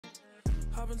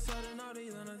Hop inside an Audi,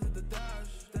 then I hit the dash.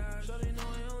 Shawty know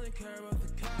I only care about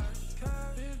the cash.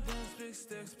 Big guns, big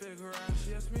sticks, big rash.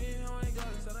 She asked me how I got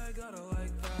it, said I got it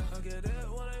like that. I get it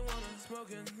when I wanna.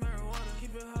 Smoking marijuana,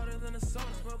 keep it hotter than a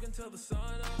sauna. Smoking till the sun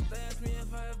up. They asked me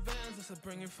if I have bands, I said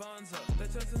bring your funds up. They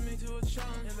tested me to a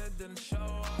challenge and they didn't show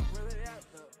up. Where they at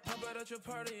though? Pop out at your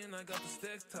party and I got the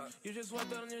stick tucked. You just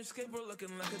walked out on your skateboard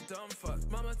looking like a dumb fuck.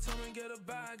 Mama told me get a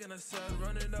bag and I said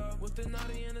run it up. With the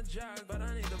naughty and a jag, but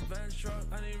I need a bench truck.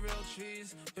 I need real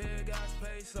cheese, big ass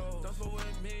peso. Don't fuck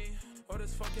with me or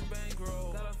this fucking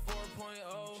bankroll. Got a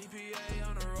 4.0 GPA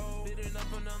on the road. Beating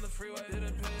up and down the freeway,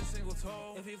 didn't pay a single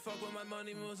toll. If you fuck with my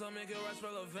money moves, I'll make it rest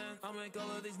relevant. I'll make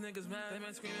all of these niggas mad. They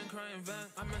might scream and cry and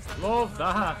vent. I messed up. Love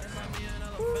that.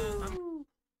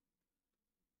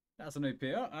 That's a new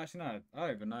PR? Actually, no. I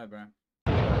don't even know, bro.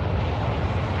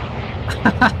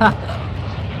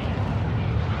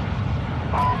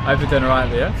 Hope you're doing alright,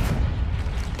 Leo.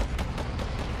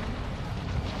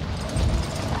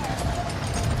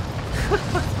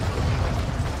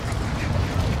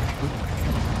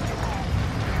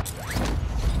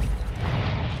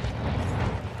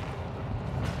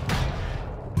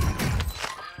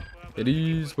 It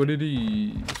is what it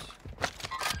is.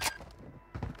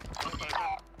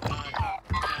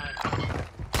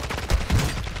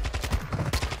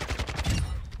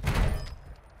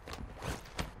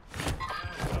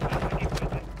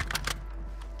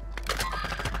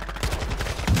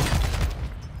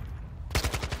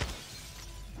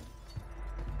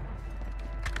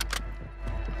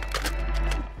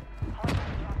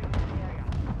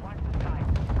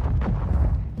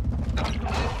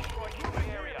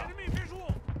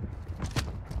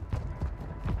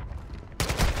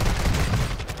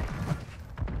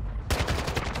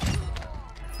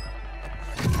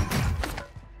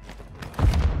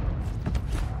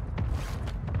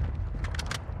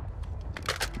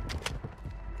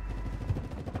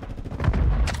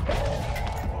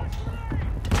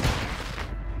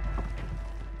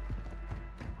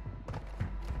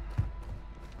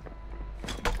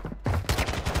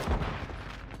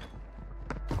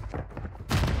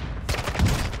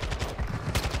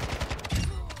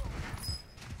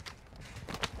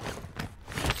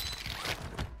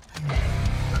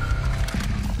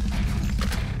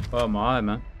 Oh my,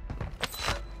 man.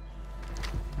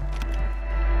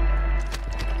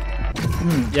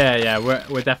 Yeah,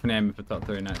 we're definitely aiming for top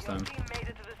 3 next time.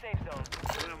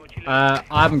 I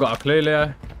haven't got a clue, Leo.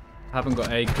 I haven't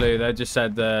got a clue. They just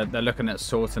said they're looking at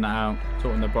sorting it out,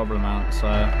 sorting the problem out. So,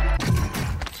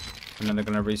 and then they're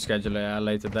gonna reschedule it at a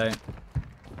later date.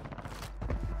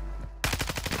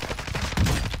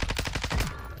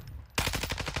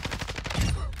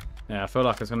 Yeah, I feel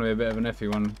like it's gonna be a bit of an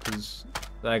iffy one because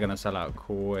they're gonna sell out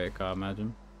quick, I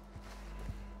imagine.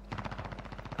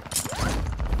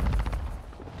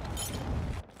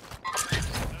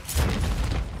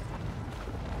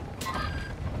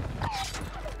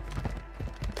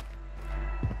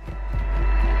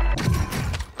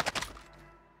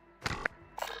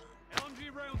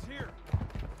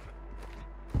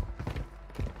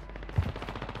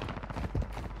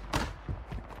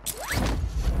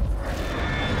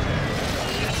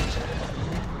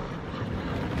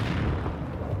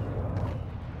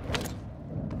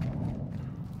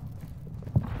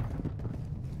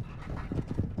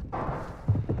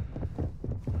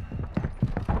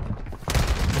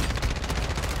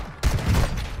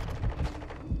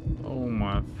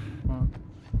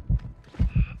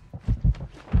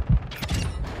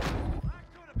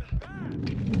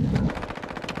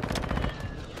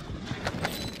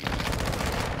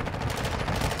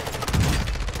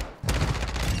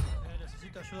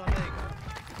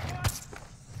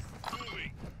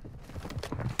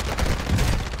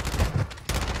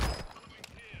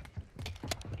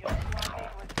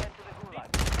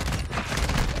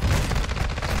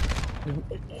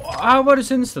 How about his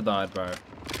insta died, bro?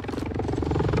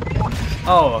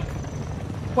 Oh,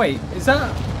 wait, is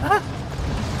that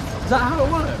how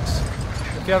it works?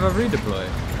 If you have a redeploy,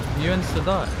 you insta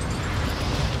die.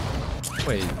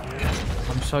 Wait,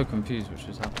 I'm so confused which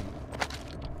is happening.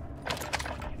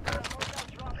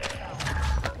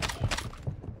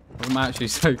 I'm actually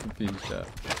so confused there.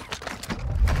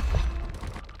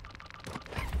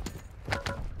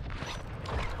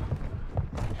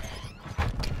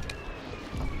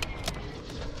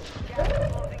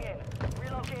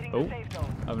 Oh,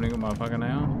 I haven't even got my fucking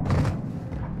AR.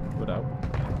 What up?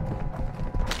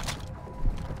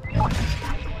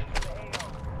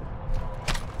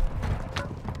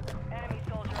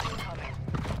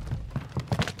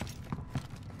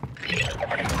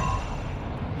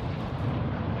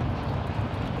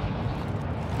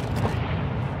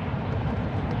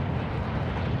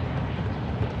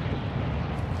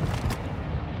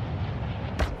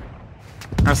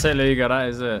 That's it, Liga, that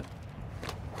is it.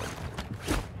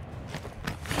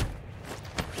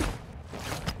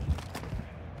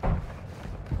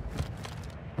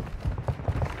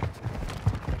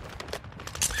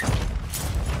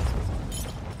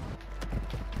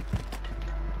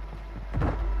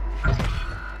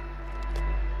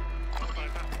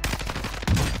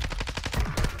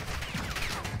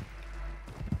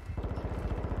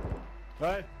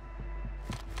 Ouais.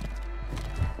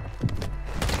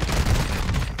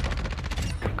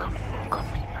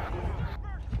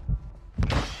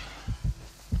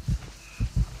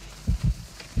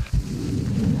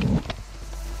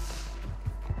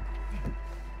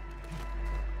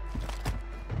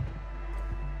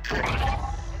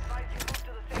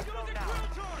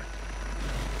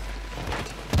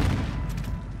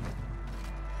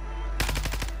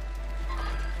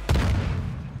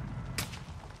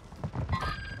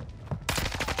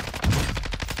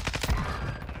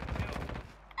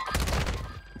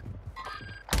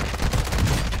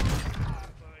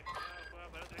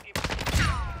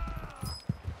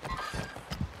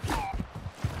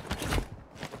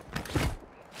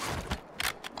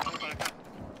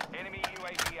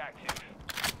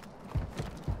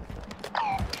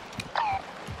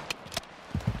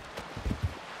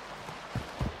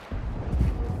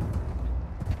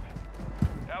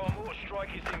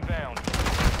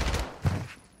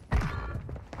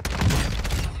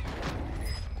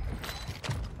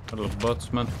 Little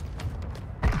bots, man.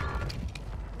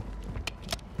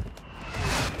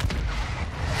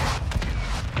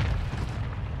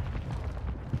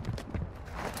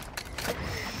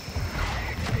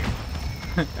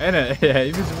 Ain't it? Yeah,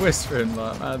 he was whispering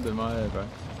like mad in my ear, bro.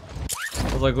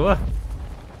 I was like, what?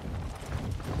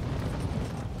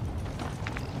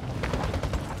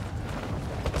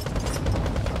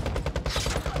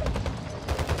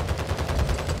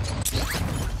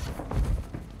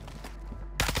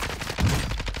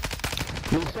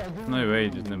 No way he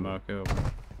just didn't mark it up.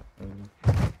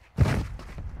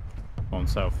 On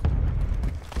south.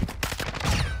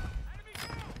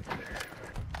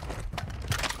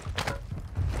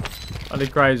 Bloody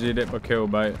crazy he did my kill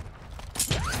bait.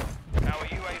 Our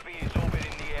UAV is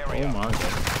orbiting the area. Oh my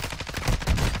god.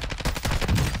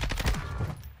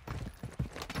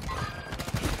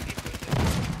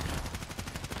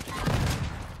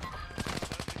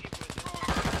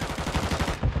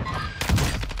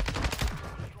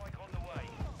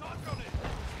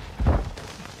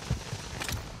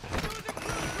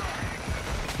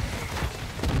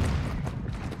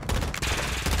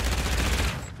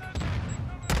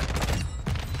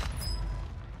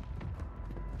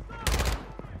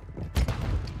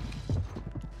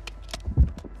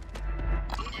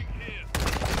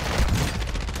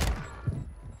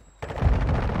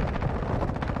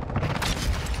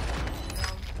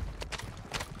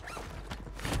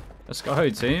 Let's go,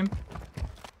 team.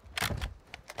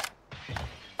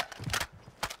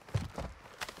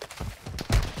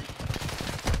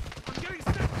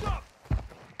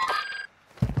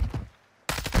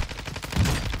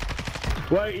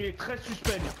 Ouais, il est très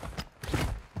suspect.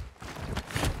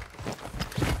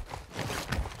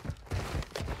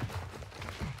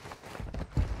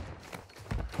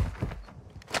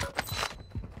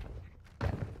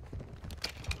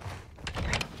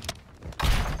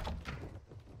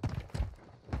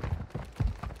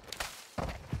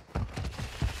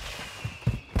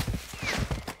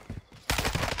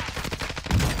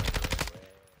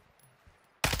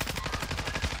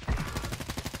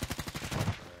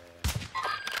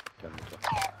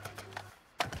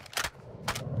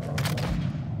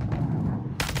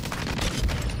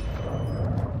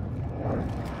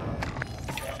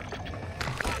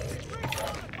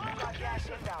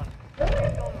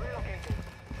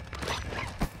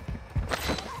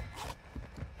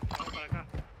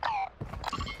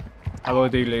 How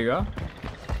about you, Liga?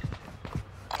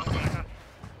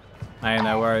 Hey,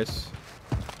 no worries.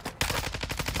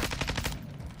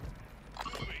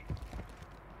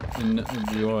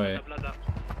 Enjoy.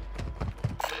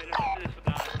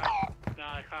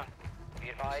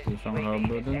 See some home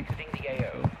building.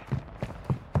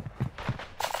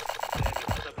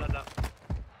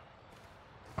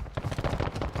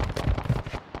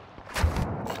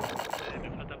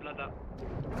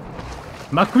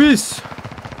 Ma cuisse!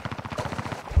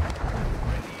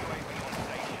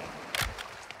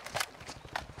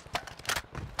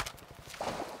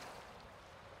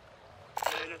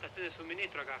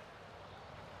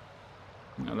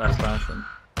 No, that's passing.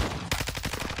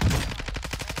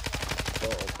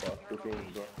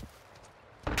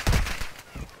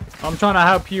 I'm trying to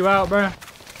help you out, bro.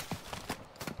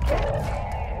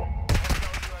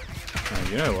 Oh,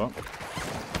 you know what?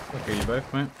 Look at you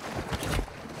both, mate.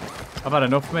 I've had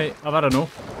enough, mate. I've had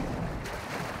enough.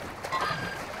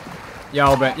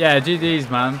 Yeah, but yeah, GDs,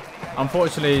 man.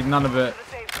 Unfortunately, none of it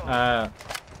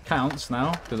counts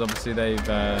now because obviously they've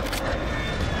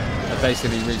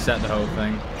basically reset the whole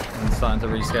thing and starting to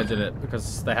reschedule it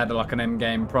because they had like an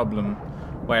in-game problem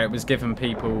where it was giving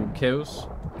people kills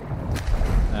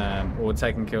or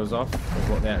taking kills off of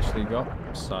what they actually got.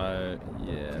 So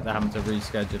yeah, they're having to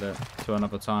reschedule it to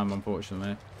another time,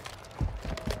 unfortunately.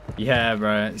 Yeah,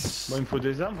 bro, it's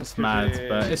mad,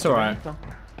 but it's alright.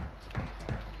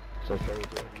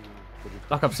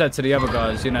 Like I've said to the other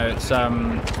guys, you know, it's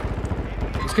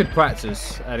good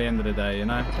practice at the end of the day, you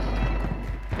know.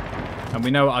 And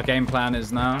we know what our game plan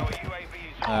is now.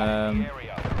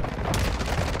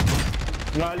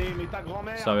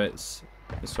 So it's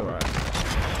alright.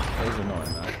 It's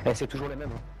annoying though.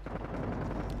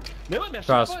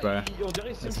 Trust, bro.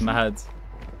 It's mad.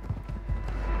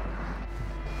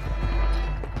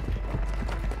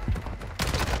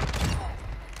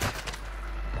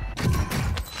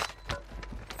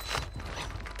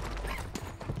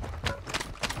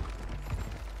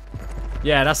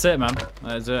 Yeah, that's it, man.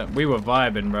 That's it. We were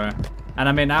vibing, bro. And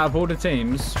I mean, out of all the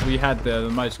teams, we had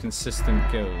the most consistent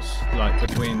kills, like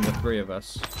between the three of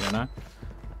us, you know?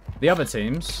 The other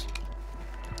teams,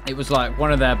 it was like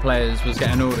one of their players was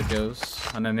getting all the kills,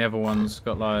 and then the other ones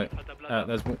got like,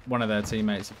 there's one of their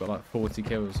teammates who got like 40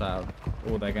 kills out of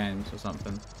all their games or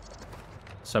something.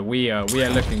 So we are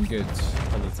looking good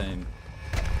as a team.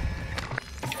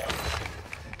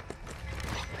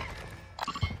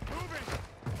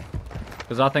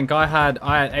 Because I think I had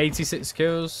 86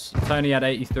 kills, Tony had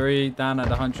 83, Dan had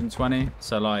 120.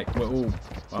 So like we're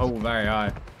all very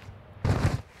high.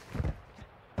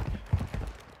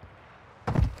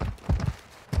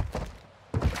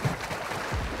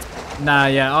 Nah,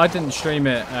 yeah, I didn't stream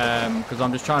it because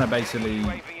I'm just trying to basically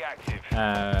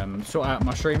sort out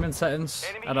my streaming settings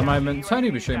at the moment.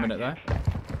 Tony was streaming it though.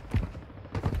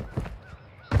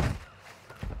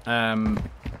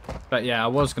 But yeah, I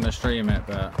was gonna stream it,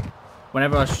 but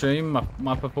whenever I stream,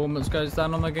 my performance goes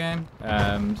down on the game,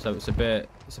 so it's a bit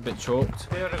chalked.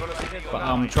 But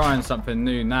I'm trying something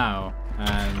new now,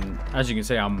 and as you can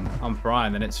see, I'm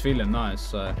frying, and it's feeling nice.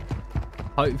 So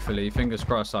hopefully, fingers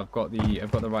crossed, I've got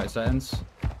the right settings,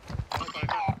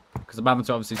 because I'm having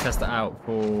to obviously test it out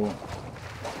for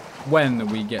when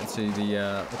we get to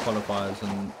the qualifiers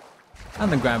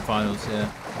and the grand finals. Yeah,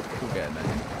 we'll get it there.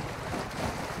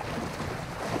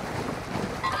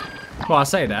 Well, I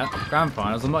say that. Grand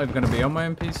finals, I'm not even going to be on my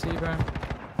own PC, bro.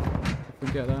 If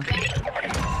we get there.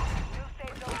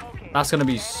 That's going to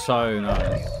be so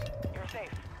nice.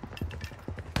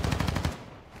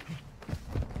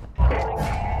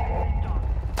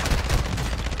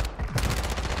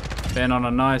 Been on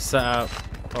a nice setup.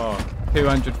 Oh,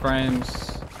 200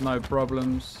 frames, no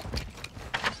problems.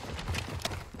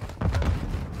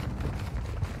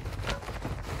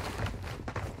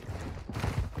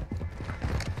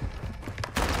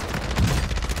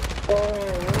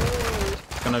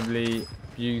 It's gonna be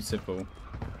beautiful.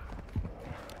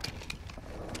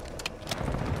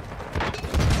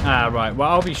 Ah, right. Well,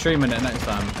 I'll be streaming it next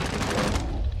time.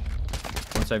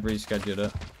 Once I've rescheduled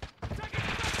it.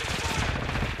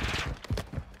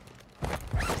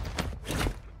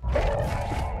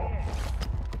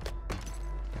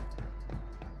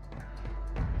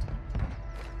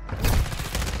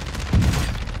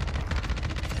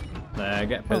 There,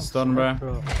 get pissed on, bro.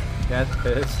 Get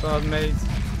pissed on, mate.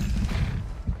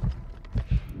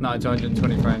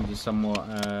 220 frames is somewhat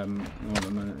more than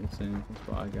a minute, it seems. That's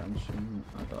what I get on stream.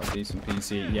 I've got a decent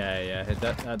PC. Yeah.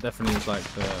 That definitely is like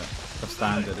the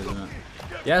standard, isn't it?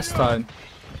 Yes, Tone.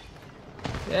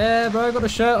 Yeah, bro, got a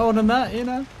shirt on and that, you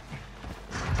know.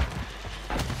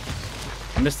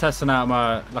 I'm just testing out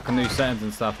my like a new settings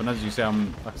and stuff, and as you see,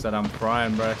 like I said, I'm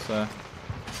frying, bro. So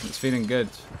it's feeling good.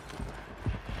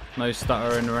 No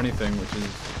stuttering or anything, which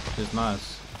is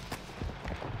nice.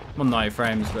 I'm on 90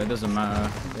 frames, but it doesn't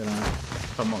matter, you know.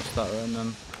 If I'm not stuttering,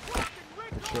 then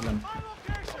we're chilling.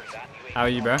 How are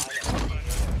you, bro?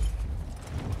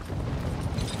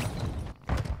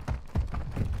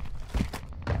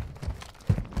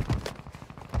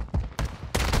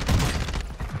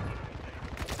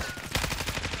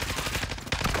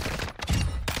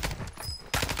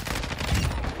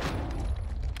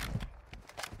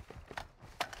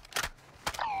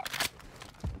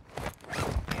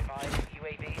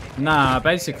 Nah,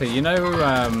 basically, you know,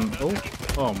 oh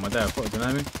my day, I thought it was an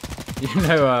enemy. You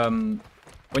know,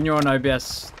 when you're on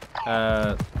OBS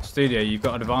Studio, you've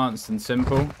got advanced and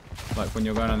simple, like when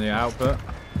you're going on the output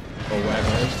or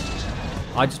whatever it is.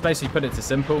 I just basically put it to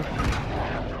simple,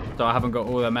 that I haven't got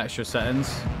all them extra settings.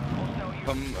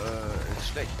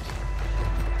 Ist schlecht.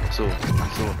 So,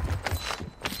 so.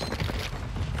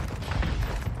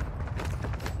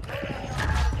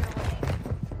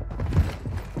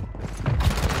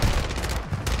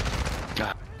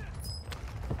 Ja.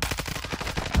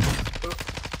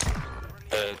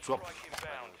 Drop.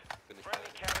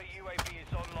 Friendly counter UAV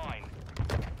is online.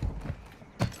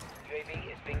 UAV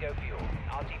is bingo fuel.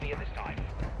 RTV at this time.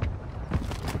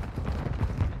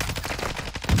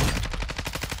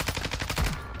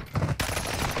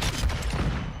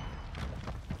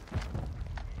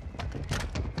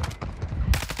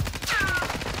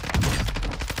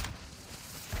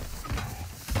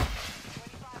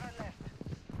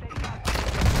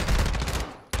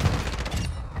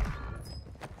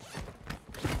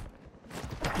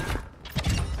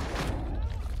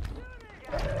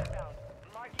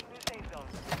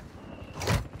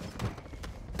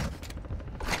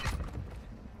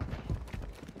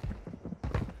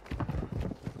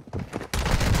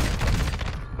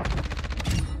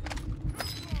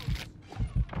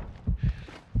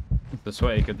 The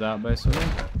sweaty could that basically.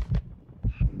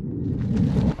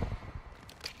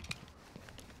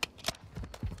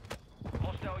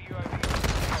 Hostile UAV.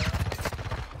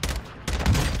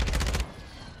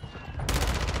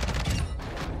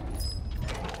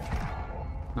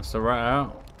 That's the right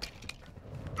out.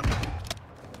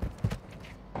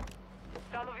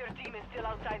 Some of your team is still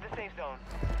outside the safe zone.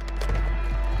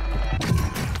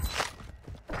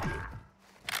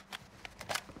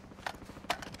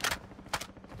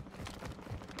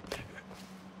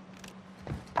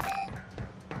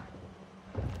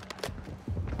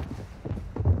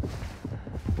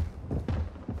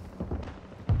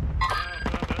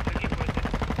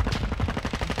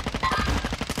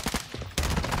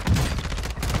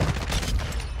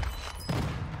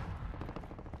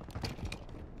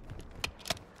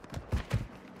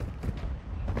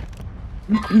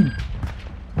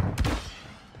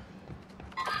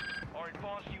 Our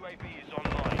advanced UAV is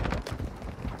online.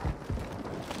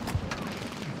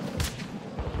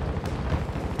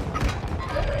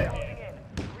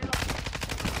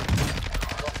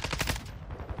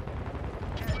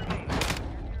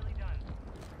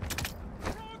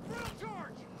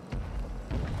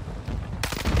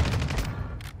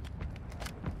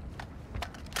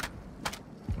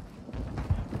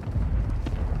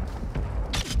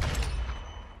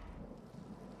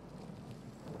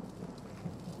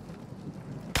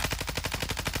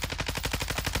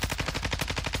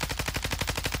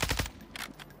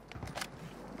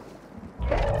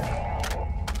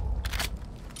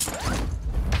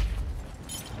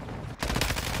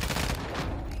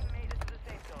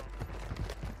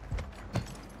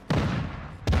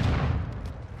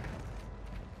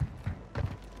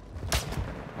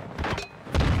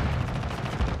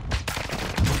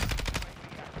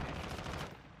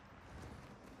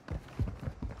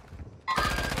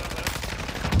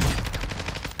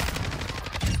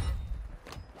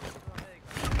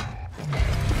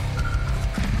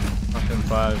 Fucking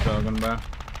fire talking about.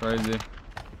 Crazy.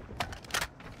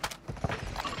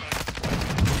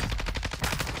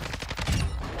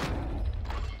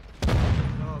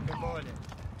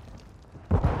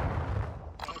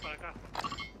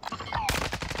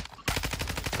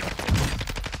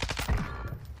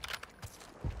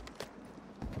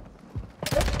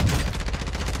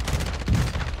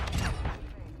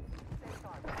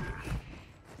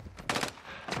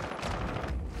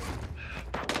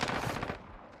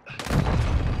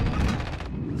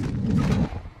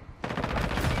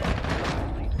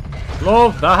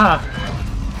 Love that!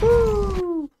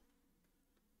 Woo!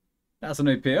 That's a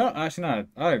new PR. Actually, no,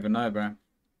 I don't even know, bro.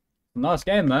 Nice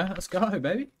game, though. Let's go,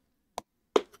 baby.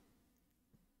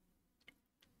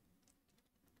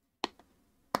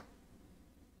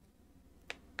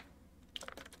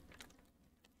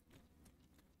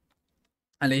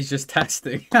 And he's just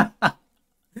testing.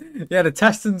 Yeah, the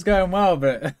testing's going well,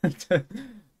 but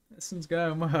testing's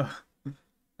going well.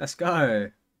 Let's go.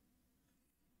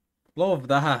 Love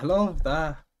that, love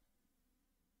that.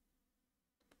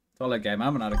 Solid game. I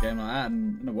haven't had a game like that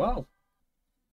in a while.